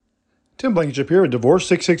Tim Blankenship here at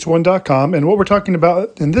Divorce661.com, and what we're talking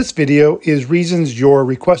about in this video is reasons your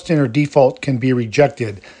request enter default can be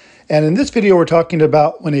rejected. And in this video, we're talking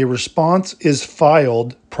about when a response is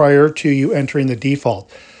filed prior to you entering the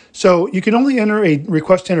default. So you can only enter a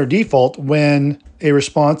request enter default when a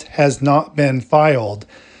response has not been filed.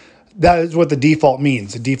 That is what the default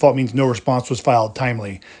means. The default means no response was filed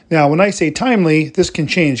timely. Now, when I say timely, this can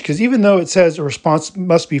change because even though it says a response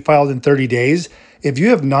must be filed in 30 days, if you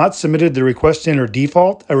have not submitted the request enter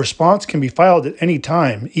default, a response can be filed at any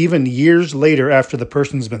time, even years later after the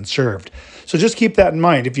person's been served. So just keep that in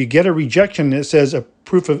mind. If you get a rejection, it says a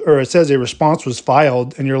it says a response was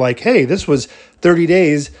filed, and you're like, hey, this was 30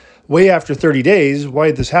 days, way after 30 days. Why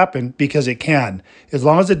did this happen? Because it can. As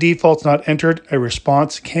long as the default's not entered, a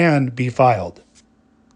response can be filed.